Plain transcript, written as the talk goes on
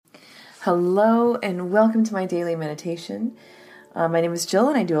Hello and welcome to my daily meditation. My name is Jill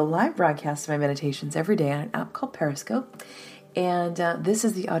and I do a live broadcast of my meditations every day on an app called Periscope. And this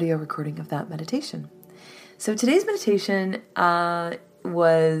is the audio recording of that meditation. So today's meditation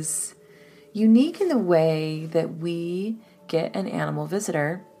was unique in the way that we get an animal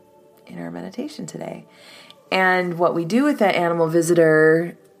visitor in our meditation today. And what we do with that animal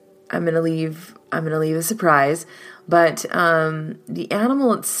visitor, I'm going to leave a surprise. But the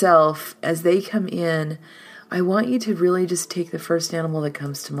animal itself, as they come in, I want you to really just take the first animal that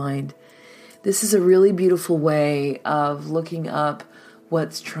comes to mind. This is a really beautiful way of looking up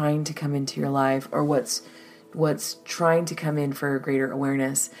what's trying to come into your life, or what's trying to come in for greater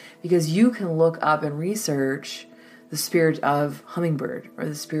awareness, because you can look up and research the spirit of hummingbird or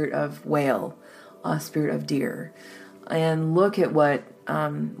the spirit of whale, spirit of deer, and look at what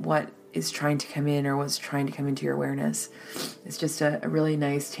is trying to come in or what's trying to come into your awareness. It's just a really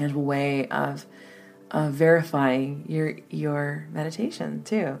nice, tangible way of verifying your meditation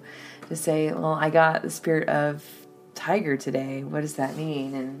too. To say, well, I got the spirit of tiger today. What does that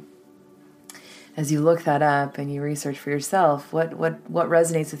mean? And as you look that up and you research for yourself, what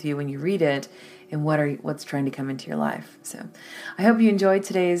resonates with you when you read it, and what's trying to come into your life. So I hope you enjoyed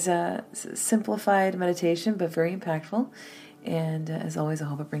today's simplified meditation, but very impactful. And as always, I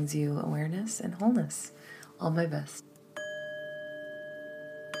hope it brings you awareness and wholeness. All my best.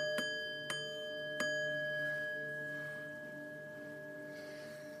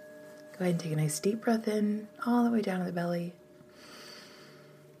 Go ahead and take a nice deep breath in, all the way down to the belly.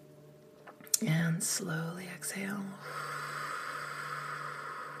 And slowly exhale.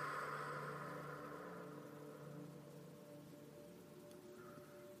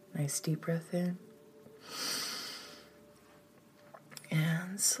 Nice deep breath in.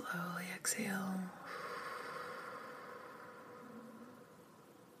 And slowly exhale.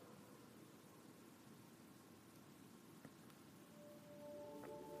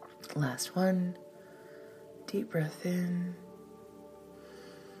 Last one. Deep breath in.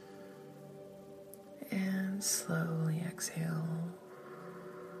 And slowly exhale.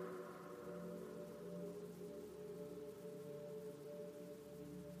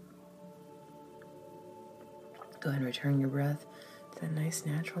 Go ahead and return your breath to that nice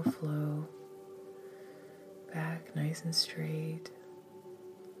natural flow. Back nice and straight.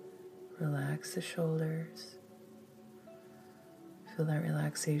 Relax the shoulders. Feel that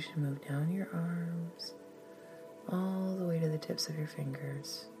relaxation move down your arms, all the way to the tips of your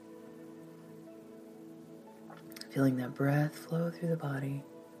fingers. Feeling that breath flow through the body.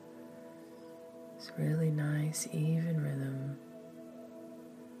 It's really nice, even rhythm.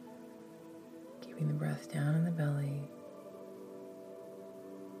 Keeping the breath down in the belly.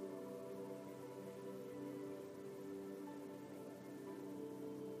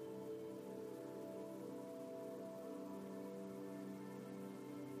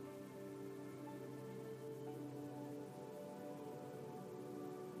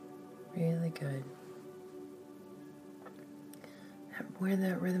 Really good. Where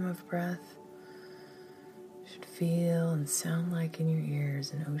that rhythm of breath should feel and sound like in your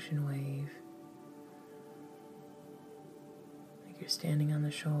ears, an ocean wave. Like you're standing on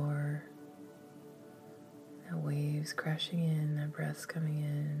the shore. That wave's crashing in, that breath's coming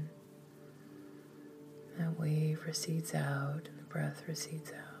in. That wave recedes out and the breath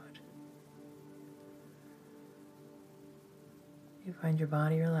recedes out. You find your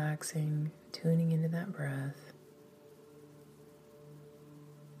body relaxing, tuning into that breath.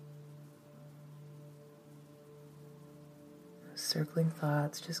 Those circling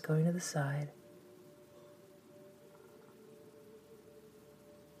thoughts just going to the side.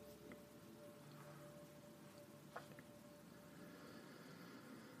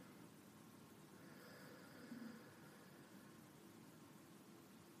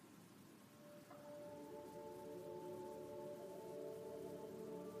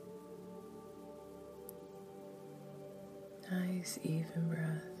 Nice, even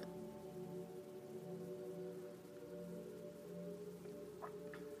breath.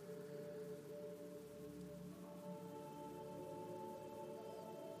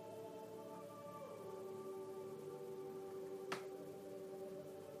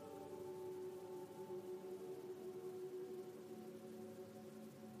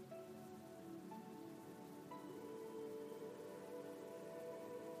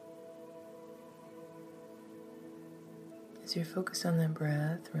 As you're focused on that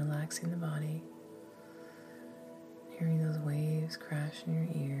breath, relaxing the body, hearing those waves crash in your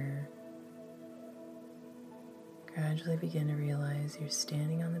ear, gradually begin to realize you're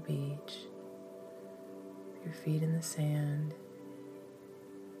standing on the beach, your feet in the sand,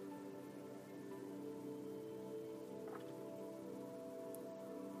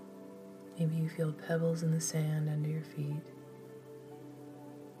 Maybe you feel pebbles in the sand under your feet.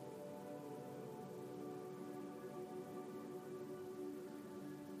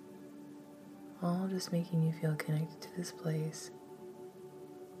 All just making you feel connected to this place.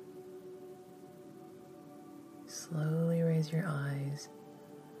 Slowly raise your eyes,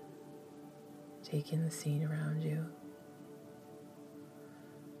 take in the scene around you.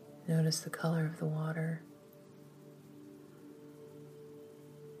 Notice the color of the water.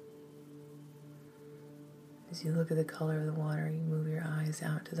 As you look at the color of the water, you move your eyes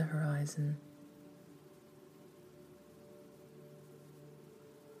out to the horizon.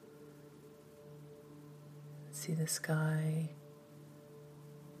 See the sky,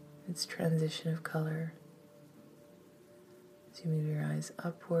 its transition of color. As you move your eyes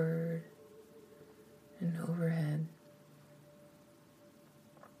upward and overhead,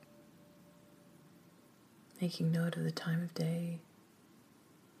 making note of the time of day.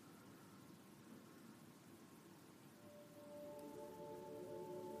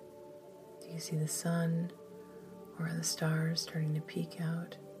 Do you see the sun or are the stars starting to peek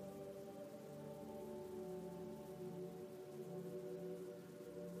out?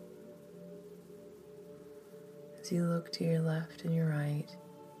 As you look to your left and your right,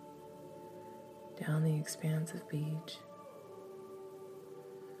 down the expanse of beach,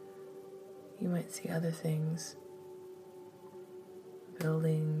 you might see other things,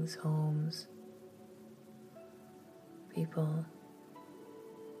 buildings, homes, people.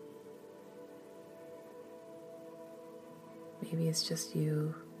 Maybe it's just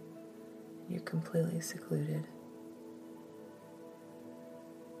you, and you're completely secluded.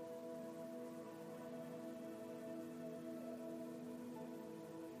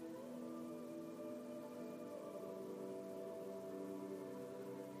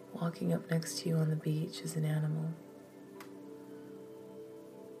 Walking up next to you on the beach is an animal.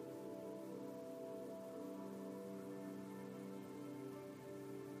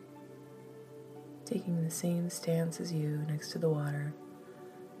 Taking the same stance as you next to the water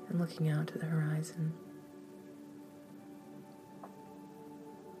and looking out to the horizon.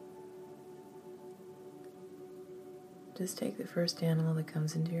 Just take the first animal that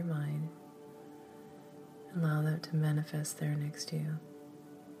comes into your mind and allow that to manifest there next to you.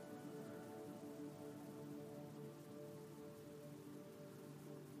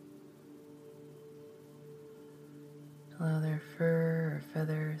 Allow their fur or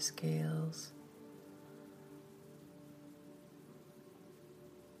feather, scales,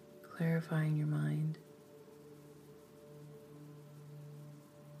 clarifying your mind.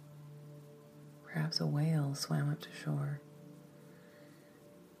 Perhaps a whale swam up to shore.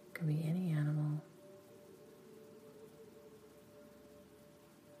 Could be any animal.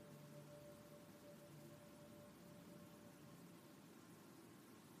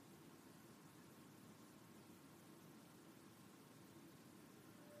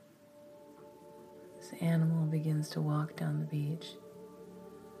 This animal begins to walk down the beach.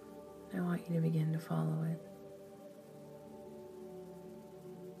 I want you to begin to follow it.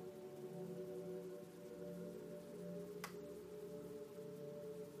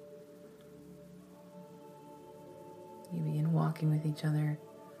 You begin walking with each other,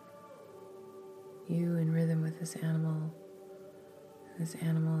 you in rhythm with this animal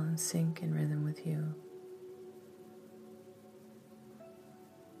in sync and rhythm with you.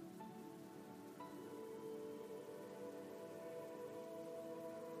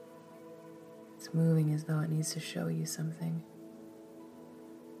 It's moving as though it needs to show you something.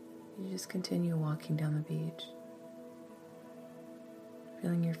 You just continue walking down the beach,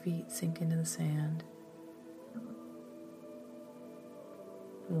 feeling your feet sink into the sand,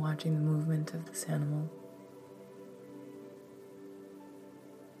 and watching the movement of this animal.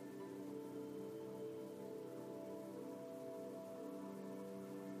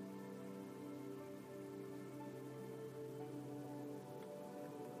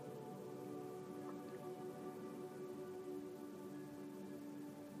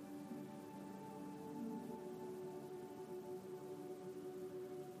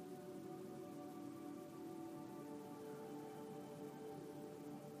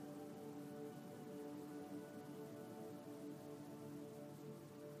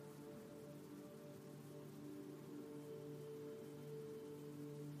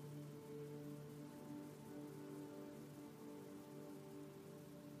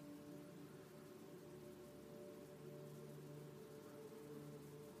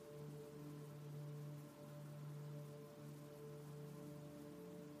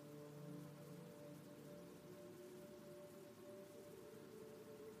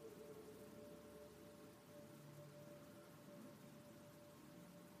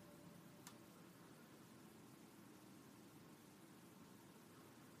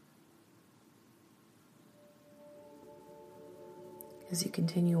 As you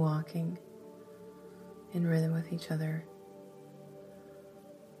continue walking in rhythm with each other,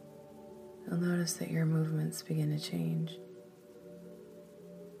 you'll notice that your movements begin to change.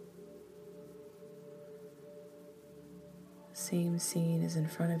 The same scene is in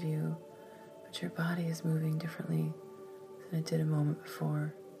front of you, but your body is moving differently than it did a moment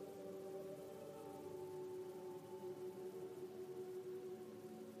before.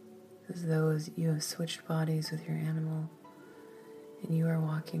 As though you have switched bodies with your animal and you are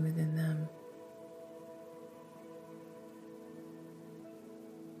walking within them.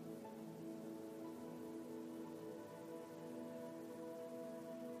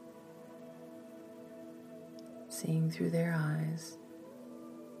 Seeing through their eyes.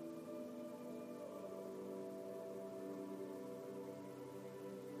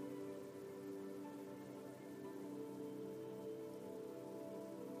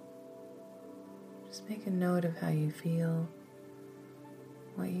 Just make a note of how you feel,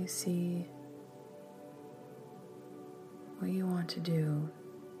 what you see, what you want to do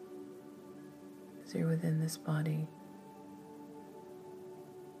as you're within this body.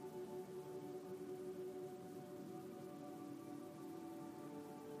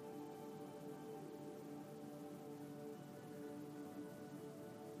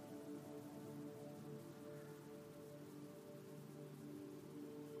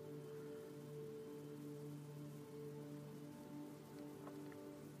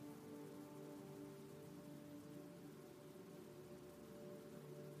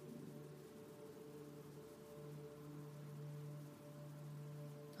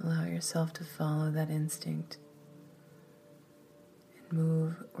 Allow yourself to follow that instinct and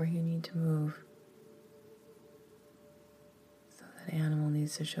move where you need to move. So that animal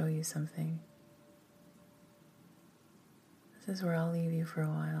needs to show you something. This is where I'll leave you for a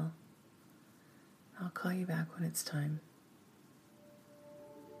while. I'll call you back when it's time.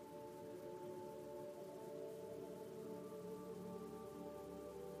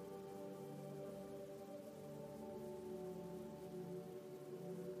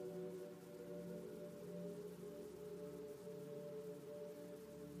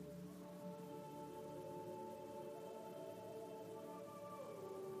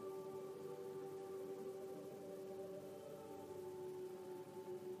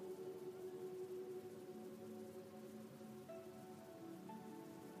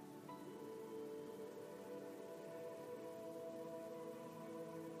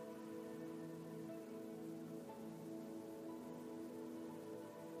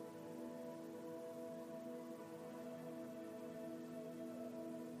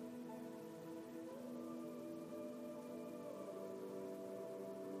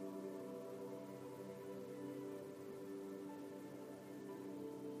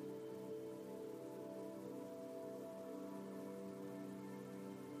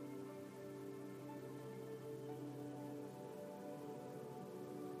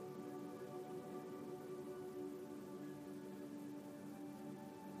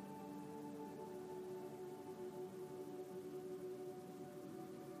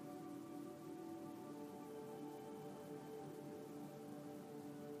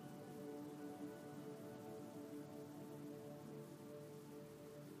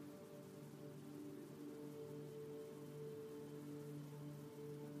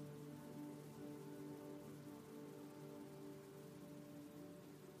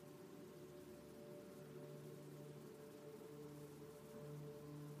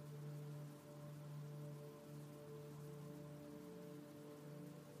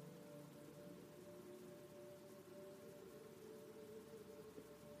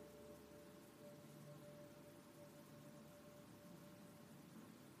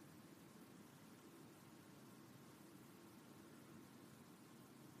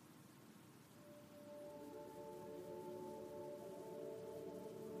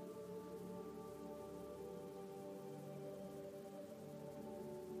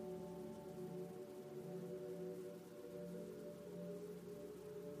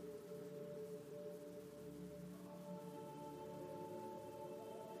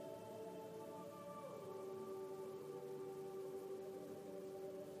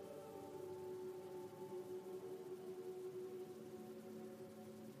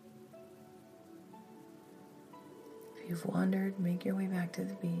 If you've wandered, make your way back to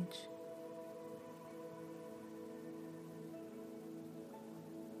the beach.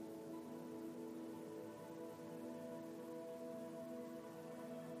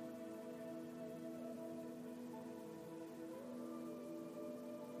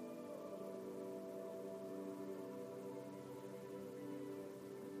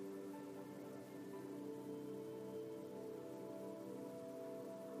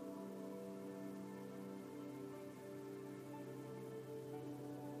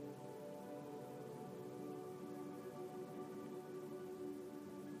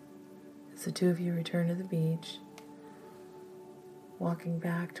 As the two of you return to the beach, walking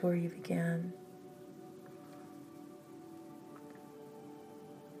back to where you began.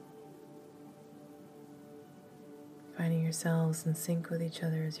 Finding yourselves in sync with each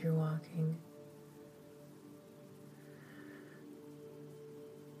other as you're walking.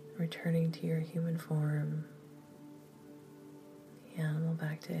 Returning to your human form. The animal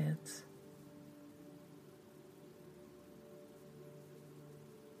back to its.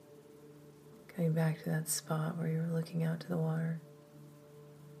 Coming back to that spot where you were looking out to the water,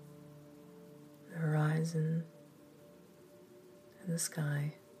 the horizon, and the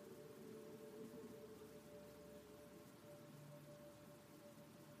sky.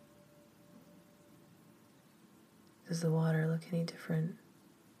 Does the water look any different?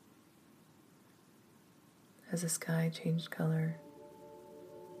 Has the sky changed color?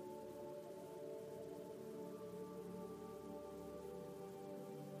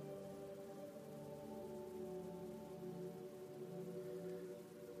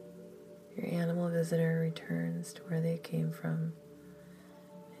 Your animal visitor returns to where they came from,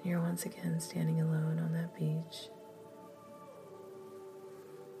 and you're once again standing alone on that beach.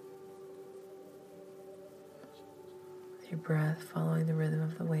 With your breath following the rhythm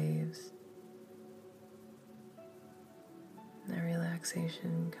of the waves, and that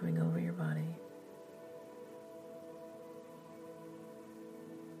relaxation coming over your body.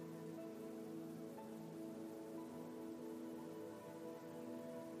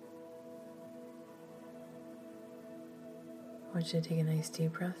 I want you to take a nice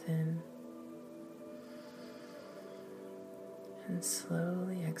deep breath in and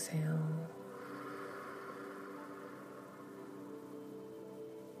slowly exhale.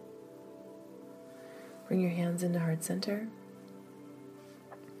 Bring your hands into heart center.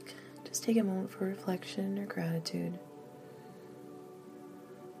 Just take a moment for reflection or gratitude.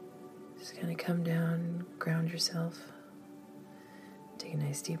 Just kind of come down, ground yourself. Take a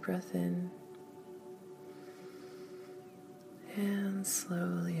nice deep breath in. And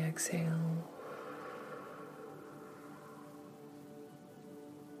slowly exhale.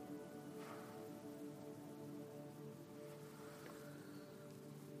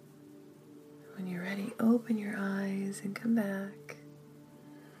 When you're ready, open your eyes and come back.